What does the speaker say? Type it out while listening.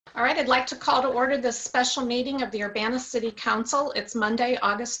All right, I'd like to call to order this special meeting of the Urbana City Council. It's Monday,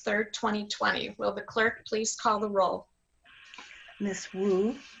 August 3rd, 2020. Will the clerk please call the roll? Ms.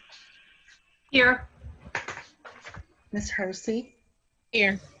 Wu. Here. Ms. Hersey.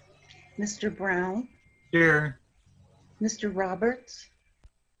 Here. Mr. Brown. Here. Mr. Roberts.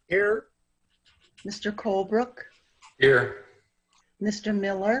 Here. Mr. Colebrook. Here. Mr.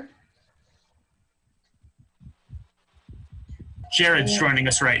 Miller. Jared's joining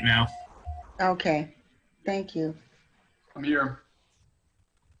us right now. Okay, thank you. I'm here.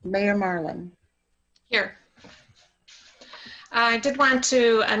 Mayor Marlin. Here. I did want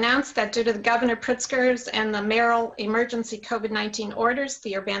to announce that due to the Governor Pritzker's and the mayoral emergency COVID-19 orders,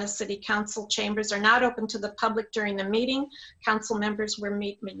 the Urbana City Council chambers are not open to the public during the meeting. Council members will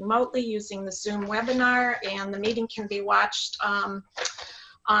meet remotely using the Zoom webinar, and the meeting can be watched on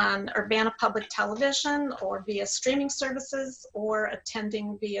Urbana Public Television or via streaming services or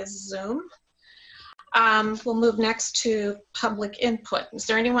attending via Zoom. We'll move next to public input. Is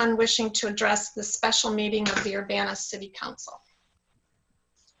there anyone wishing to address the special meeting of the Urbana City Council?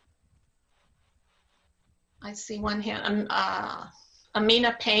 I see one hand.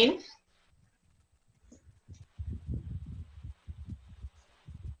 Amina Payne.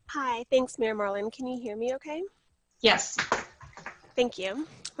 Hi, thanks, Mayor Marlin. Can you hear me okay? Yes. Thank you.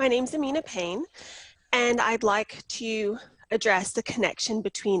 My name's Amina Payne, and I'd like to address the connection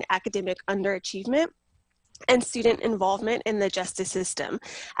between academic underachievement and student involvement in the justice system,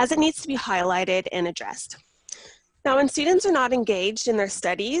 as it needs to be highlighted and addressed. Now, when students are not engaged in their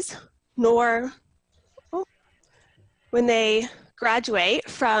studies, nor when they graduate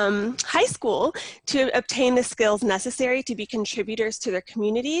from high school to obtain the skills necessary to be contributors to their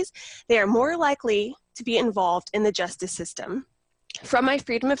communities, they are more likely to be involved in the justice system. From my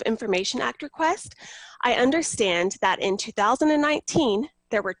Freedom of Information Act request, I understand that in 2019,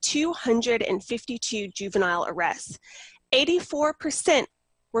 there were 252 juvenile arrests. 84%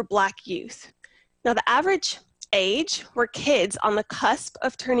 were Black youth. Now, the average age were kids on the cusp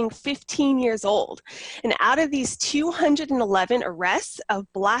of turning 15 years old. And out of these 211 arrests of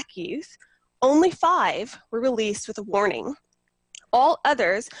Black youth, only 5 were released with a warning. All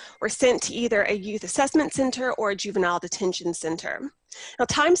others were sent to either a youth assessment center or a juvenile detention center. Now,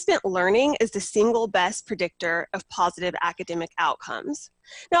 time spent learning is the single best predictor of positive academic outcomes.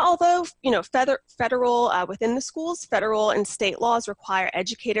 Now, although federal within the schools, federal and state laws require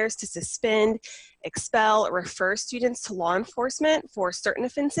educators to suspend, expel, or refer students to law enforcement for certain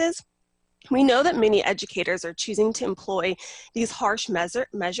offenses, we know that many educators are choosing to employ these harsh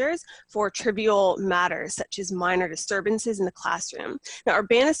measures for trivial matters, such as minor disturbances in the classroom. Now,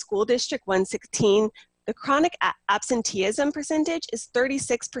 Urbana School District 116, the chronic absenteeism percentage is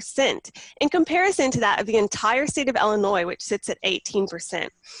 36% in comparison to that of the entire state of Illinois, which sits at 18%.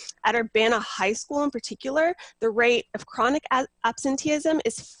 At Urbana High School in particular, the rate of chronic absenteeism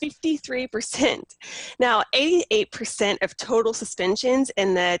is 53%. Now, 88% of total suspensions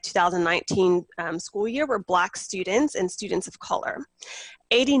in the 2019 school year were Black students and students of color.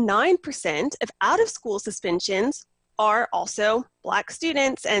 89% of out-of-school suspensions are also Black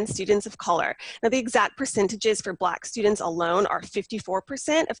students and students of color. Now, the exact percentages for Black students alone are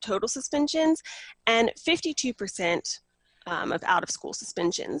 54% of total suspensions and 52% of out-of-school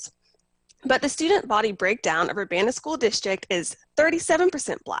suspensions. But the student body breakdown of Urbana School District is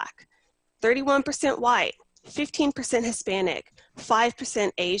 37% Black, 31% white, 15% Hispanic,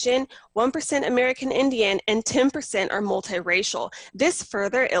 5% Asian, 1% American Indian, and 10% are multiracial. This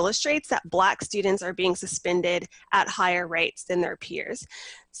further illustrates that Black students are being suspended at higher rates than their peers.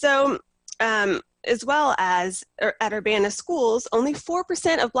 So, as well as at Urbana schools, only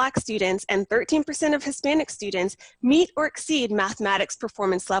 4% of Black students and 13% of Hispanic students meet or exceed mathematics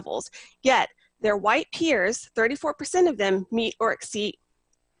performance levels. Yet, their white peers, 34% of them meet or exceed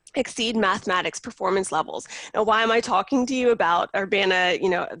mathematics performance levels. Now, why am I talking to you about Urbana,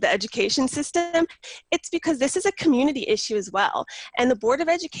 the education system? It's because this is a community issue as well. And the Board of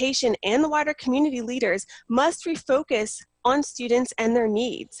Education and the wider community leaders must refocus on students and their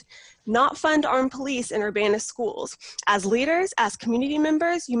needs, not fund armed police in Urbana schools. As leaders, as community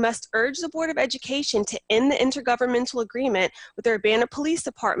members, you must urge the Board of Education to end the intergovernmental agreement with the Urbana Police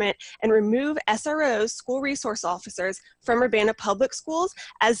Department and remove SROs, school resource officers, from Urbana public schools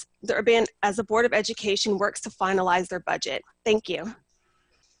as the Board of Education works to finalize their budget. Thank you.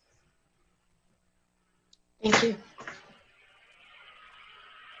 Thank you.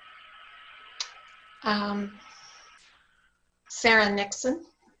 Sarah Nixon.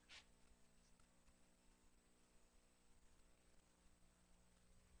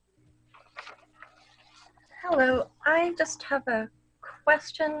 Hello, I just have a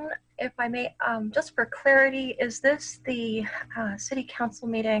question, if I may, just for clarity, is this the city council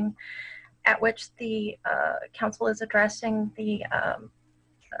meeting at which the council is addressing the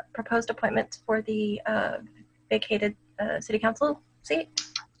proposed appointments for the vacated city council seat?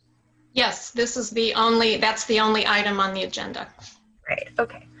 Yes, this is that's the only item on the agenda. Right,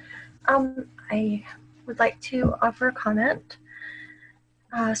 okay. I would like to offer a comment.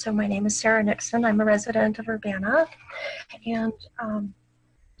 So my name is Sarah Nixon. I'm a resident of Urbana, and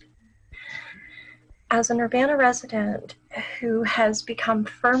as an Urbana resident who has become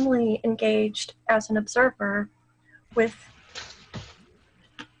firmly engaged as an observer with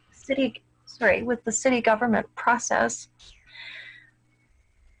the city government process,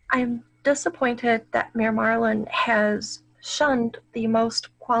 I'm disappointed that Mayor Marlin has shunned the most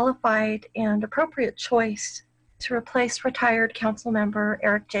qualified and appropriate choice to replace retired council member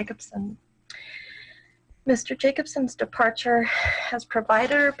Eric Jacobson. Mr. Jacobson's departure has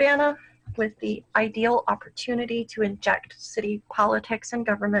provided Urbana with the ideal opportunity to inject city politics and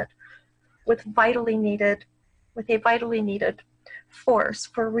government with a vitally needed force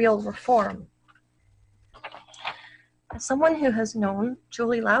for real reform. As someone who has known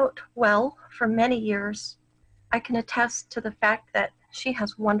Julie Laut well for many years, I can attest to the fact that she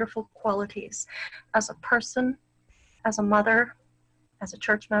has wonderful qualities as a person, as a mother, as a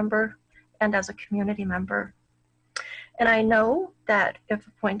church member, and as a community member. And I know that if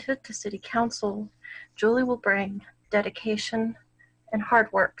appointed to city council, Julie will bring dedication and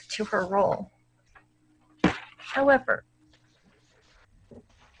hard work to her role. However,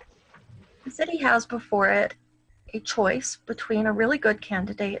 the city has before it a choice between a really good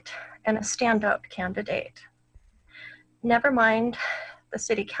candidate and a standout candidate. Never mind the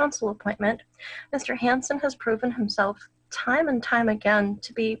city council appointment, Mr. Hansen has proven himself time and time again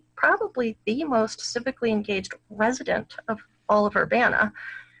to be probably the most civically engaged resident of all of Urbana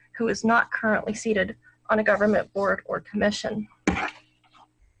who is not currently seated on a government board or commission.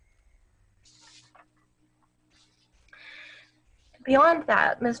 Beyond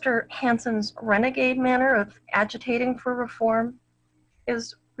that, Mr. Hansen's renegade manner of agitating for reform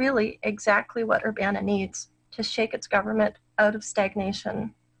is really exactly what Urbana needs to shake its government out of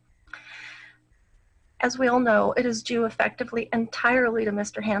stagnation. As we all know, it is due effectively entirely to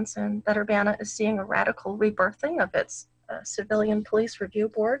Mr. Hansen that Urbana is seeing a radical rebirthing of its Civilian Police Review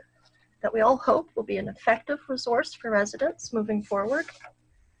Board that we all hope will be an effective resource for residents moving forward.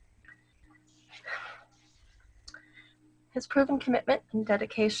 His proven commitment and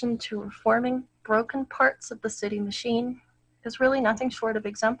dedication to reforming broken parts of the city machine is really nothing short of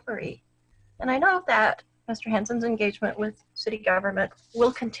exemplary. And I know that Mr. Hansen's engagement with city government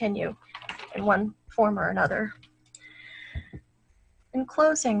will continue in one form or another. In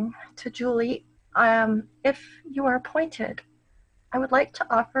closing, to Julie, if you are appointed, I would like to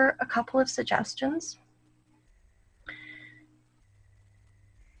offer a couple of suggestions.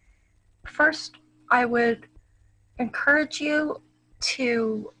 First, I would encourage you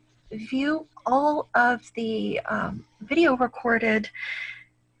to view all of the video recorded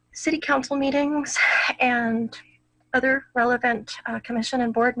city council meetings and other relevant commission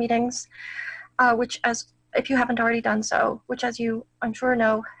and board meetings, which, as if you haven't already done so, which, as you I'm sure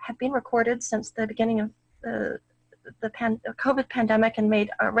know, have been recorded since the beginning of the COVID pandemic and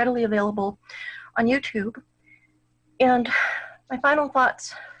made readily available on YouTube. And my final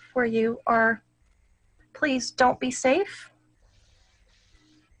thoughts for you are, please don't be safe,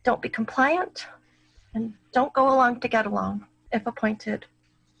 don't be compliant, and don't go along to get along if appointed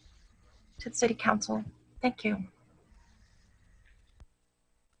to the city council. Thank you.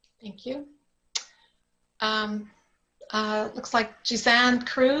 Thank you. Looks like Gisanne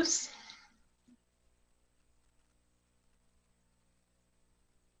Cruz.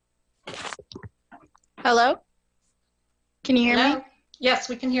 Hello? Can you hear Hello? me? Yes,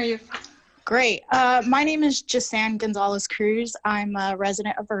 we can hear you. Great. My name is Gisanne Gonzalez Cruz. I'm a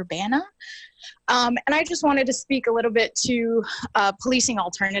resident of Urbana. And I just wanted to speak a little bit to policing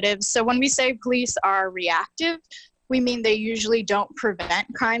alternatives. So when we say police are reactive, we mean they usually don't prevent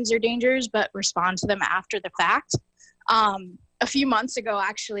crimes or dangers, but respond to them after the fact. A few months ago,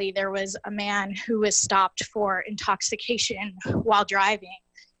 actually, there was a man who was stopped for intoxication while driving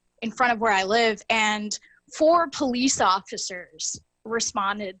in front of where I live, and 4 police officers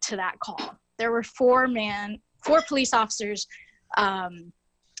responded to that call. There were 4 police officers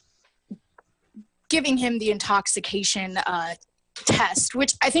giving him the intoxication test,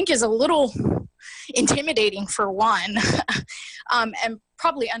 which I think is a little intimidating for one, and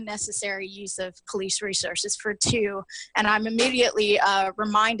probably unnecessary use of police resources for 2. And I'm immediately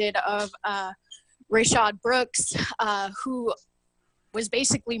reminded of Rayshad Brooks, who was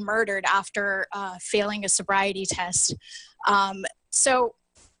basically murdered after failing a sobriety test. So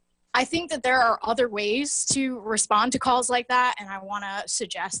I think that there are other ways to respond to calls like that, and I want to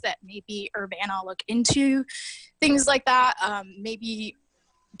suggest that maybe Urbana look into things like that, maybe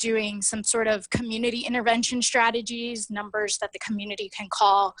doing some sort of community intervention strategies, numbers that the community can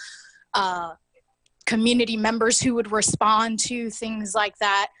call, community members who would respond to things like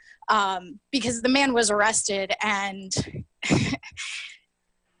that, because the man was arrested and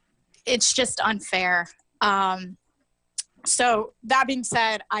it's just unfair. So that being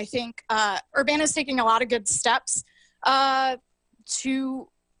said, I think Urbana is taking a lot of good steps to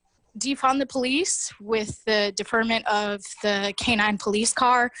defund the police with the deferment of the K-9 police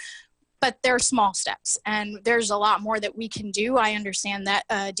car, but they're small steps and there's a lot more that we can do. I understand that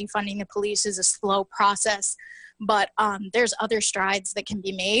defunding the police is a slow process, but there's other strides that can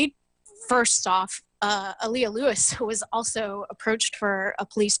be made. First off, Aaliyah Lewis was also approached for a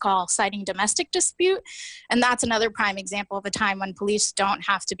police call citing domestic dispute. And that's another prime example of a time when police don't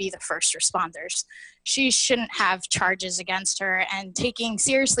have to be the first responders. She shouldn't have charges against her, and taking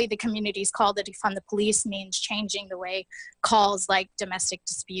seriously the community's call to defund the police means changing the way calls like domestic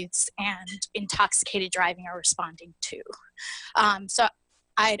disputes and intoxicated driving are responding to. So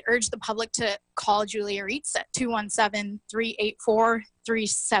I'd urge the public to call Julia Reitz at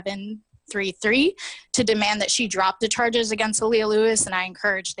 217-384-3733 to demand that she drop the charges against Aaliyah Lewis, and I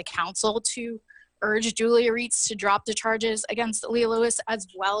encourage the council to urge Julia Reitz to drop the charges against Aaliyah Lewis, as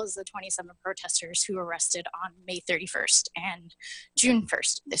well as the 27 protesters who were arrested on May 31st and June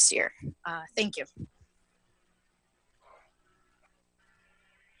 1st this year. Thank you.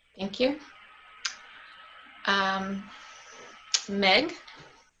 Thank you. Meg?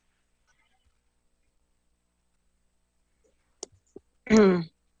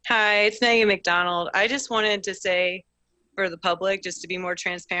 Hi, it's Megan McDonald. I just wanted to say for the public, just to be more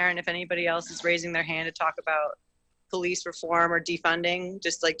transparent, if anybody else is raising their hand to talk about police reform or defunding,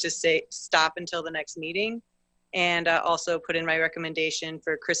 just say stop until the next meeting. And also put in my recommendation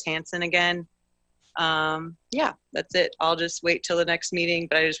for Chris Hansen again. Yeah, that's it. I'll just wait till the next meeting,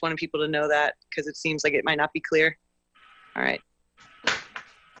 but I just wanted people to know that because it seems like it might not be clear. All right.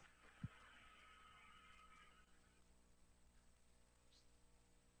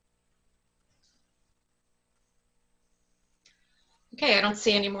 Okay, I don't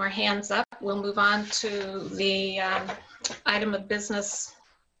see any more hands up. We'll move on to the item of business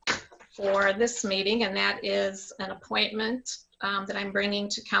for this meeting, and that is an appointment that I'm bringing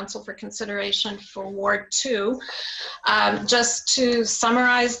to council for consideration for Ward 2. Just to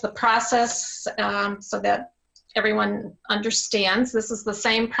summarize the process so that everyone understands, this is the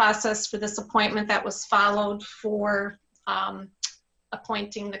same process for this appointment that was followed for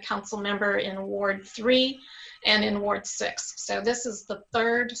appointing the council member in Ward 3 and in Ward 6. So this is the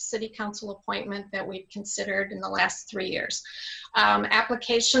third city council appointment that we've considered in the last 3 years.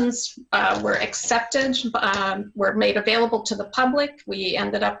 Applications were accepted, were made available to the public. We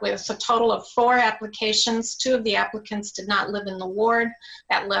ended up with a total of 4 applications. 2 of the applicants did not live in the ward.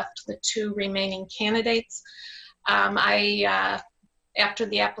 That left the 2 remaining candidates. After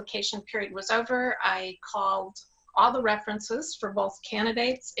the application period was over, I called all the references for both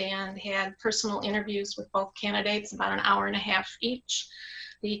candidates and had personal interviews with both candidates, about an hour and a half each.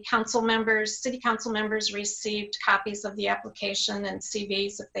 The council members, city council members, received copies of the application and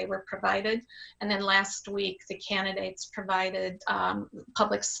CVs if they were provided. And then last week, the candidates provided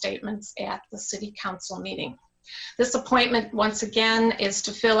public statements at the city council meeting. This appointment, once again, is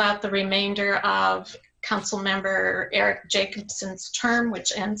to fill out the remainder of Council Member Eric Jacobson's term,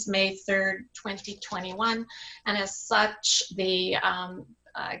 which ends May 3rd, 2021. And as such, the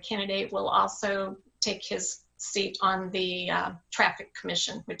candidate will also take his seat on the Traffic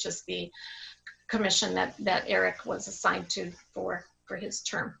Commission, which is the commission that Eric was assigned to for his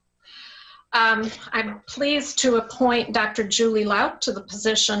term. I'm pleased to appoint Dr. Julie Laut to the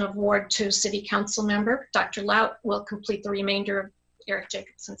position of Ward 2 City Council Member. Dr. Laut will complete the remainder of Eric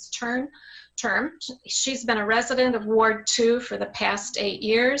Jacobson's term. She's been a resident of Ward 2 for the past 8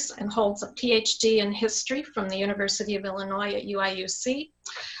 years and holds a PhD in history from the University of Illinois at UIUC,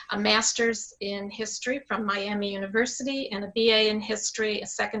 a master's in history from Miami University, and a BA in history, a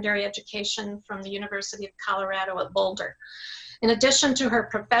secondary education from the University of Colorado at Boulder. In addition to her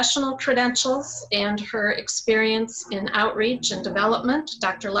professional credentials and her experience in outreach and development,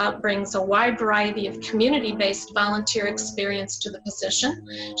 Dr. Laut brings a wide variety of community-based volunteer experience to the position.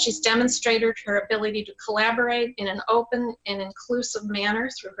 She's demonstrated her ability to collaborate in an open and inclusive manner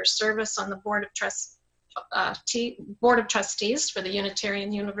through her service on the Board of Board of Trustees for the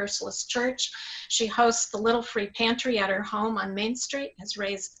Unitarian Universalist Church. She hosts the Little Free Pantry at her home on Main Street, has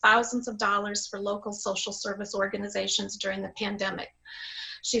raised thousands of dollars for local social service organizations during the pandemic.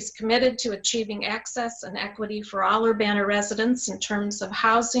 She's committed to achieving access and equity for all Urbana residents in terms of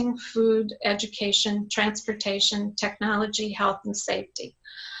housing, food, education, transportation, technology, health, and safety.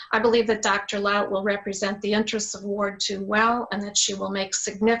 I believe that Dr. Laut will represent the interests of Ward 2 well, and that she will make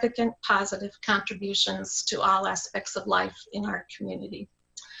significant positive contributions to all aspects of life in our community.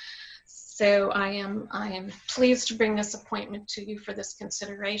 So I am pleased to bring this appointment to you for this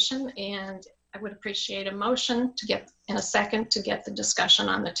consideration, and I would appreciate a motion to get, in a second, to get the discussion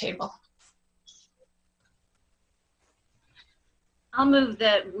on the table. I'll move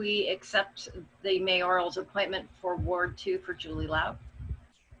that we accept the mayoral's appointment for Ward 2 for Julie Laut.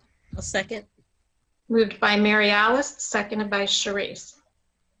 I'll second. Moved by Mary Alice, seconded by Sharice.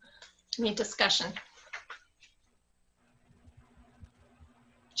 Any discussion?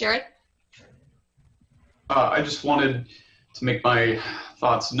 Jared? I just wanted to make my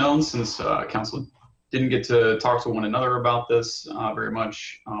thoughts known since council didn't get to talk to one another about this very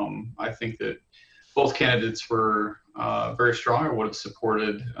much. I think that both candidates were very strong. I would have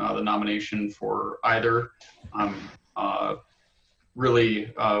supported the nomination for either.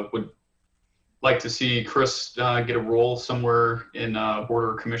 Really would like to see Chris get a role somewhere in board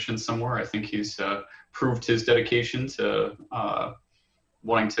or commission somewhere. I think he's proved his dedication to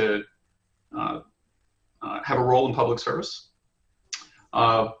wanting to have a role in public service.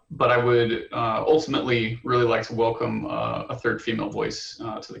 But I would ultimately really like to welcome a third female voice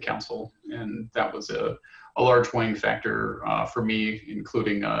to the council. And that was a large weighing factor for me,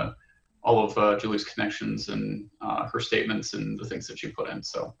 including all of Julie's connections and her statements and the things that she put in.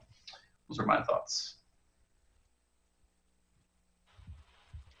 So those are my thoughts.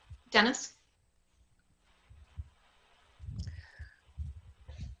 Dennis?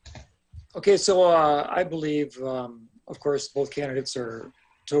 Okay, so I believe, of course, both candidates are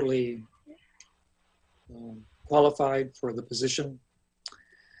totally qualified for the position.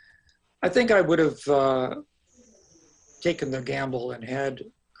 I think I would have taken the gamble and had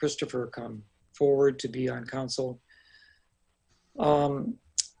Christopher come forward to be on council.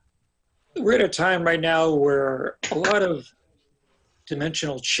 We're at a time right now where a lot of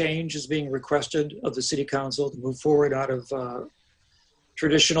dimensional change is being requested of the city council to move forward out of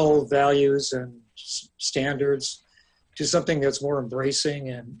traditional values and standards to something that's more embracing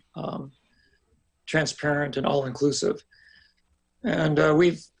and transparent and all-inclusive. And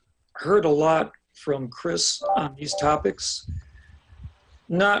we've heard a lot from Chris on these topics.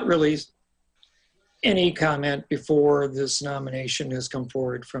 Not really any comment before this nomination has come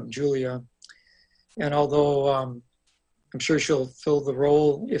forward from Julia. And although I'm sure she'll fill the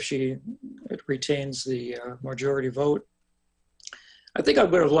role if she retains the majority vote, I think I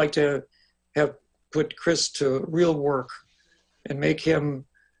would have liked to have put Chris to real work and make him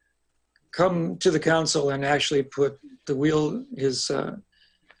come to the council and actually put the wheel, his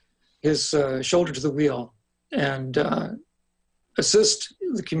shoulder to the wheel, and assist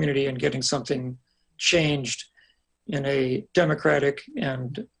the community in getting something changed in a democratic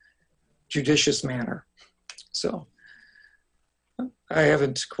and judicious manner. So I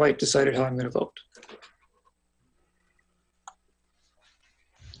haven't quite decided how I'm going to vote.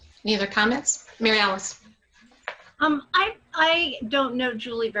 Any other comments? Mary Alice? I don't know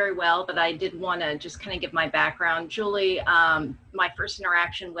Julie very well, but I did want to just kind of give my background. Julie, my first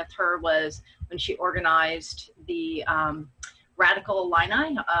interaction with her was when she organized the Radical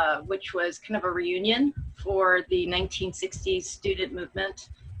Illini, which was kind of a reunion for the 1960s student movement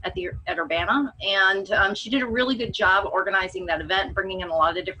at Urbana. And she did a really good job organizing that event, bringing in a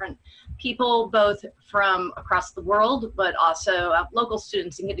lot of different people, both from across the world, but also local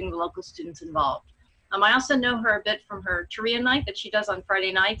students, and getting the local students involved. I also know her a bit from her Turia night that she does on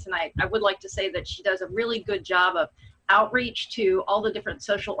Friday nights, and I would like to say that she does a really good job of outreach to all the different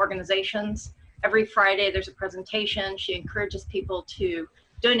social organizations. Every Friday there's a presentation. She encourages people to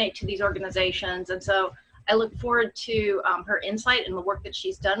donate to these organizations, and so I look forward to her insight and the work that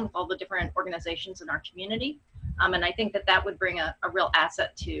she's done with all the different organizations in our community, and I think that that would bring a real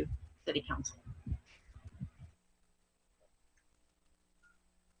asset to City Council.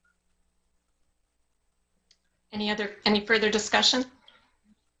 Any further discussion?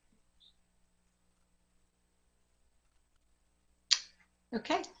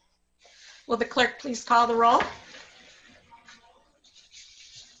 Okay. Will the clerk please call the roll? Do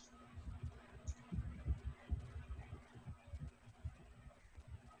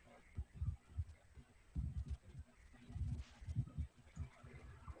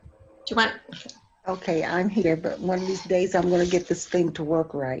you want? Okay, I'm here, but one of these days I'm going to get this thing to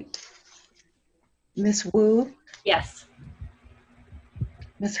work right. Miss Wu, Yes.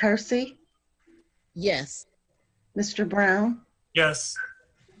 Miss Hersey, Yes. Mr. Brown, Yes.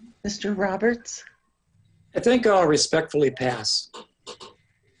 Mr. Roberts, I think I'll respectfully pass.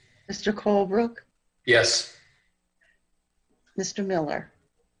 Mr. Colebrook, Yes. Mr. Miller.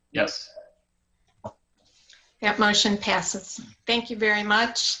 Yes. That motion passes. Thank you very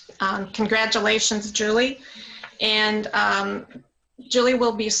much. Congratulations, Julie. And Julie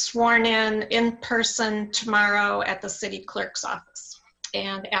will be sworn in person tomorrow at the city clerk's office.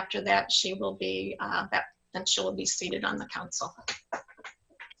 And after that, she will be seated on the council.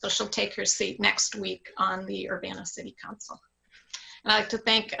 So she'll take her seat next week on the Urbana City Council. And I'd like to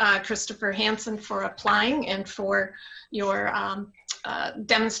thank Christopher Hansen for applying and for your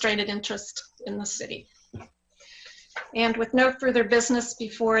demonstrated interest in the city. And with no further business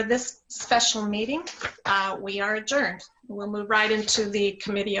before this special meeting, we are adjourned. We'll move right into the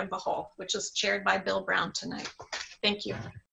Committee of the Whole, which is chaired by Bill Brown tonight. Thank you.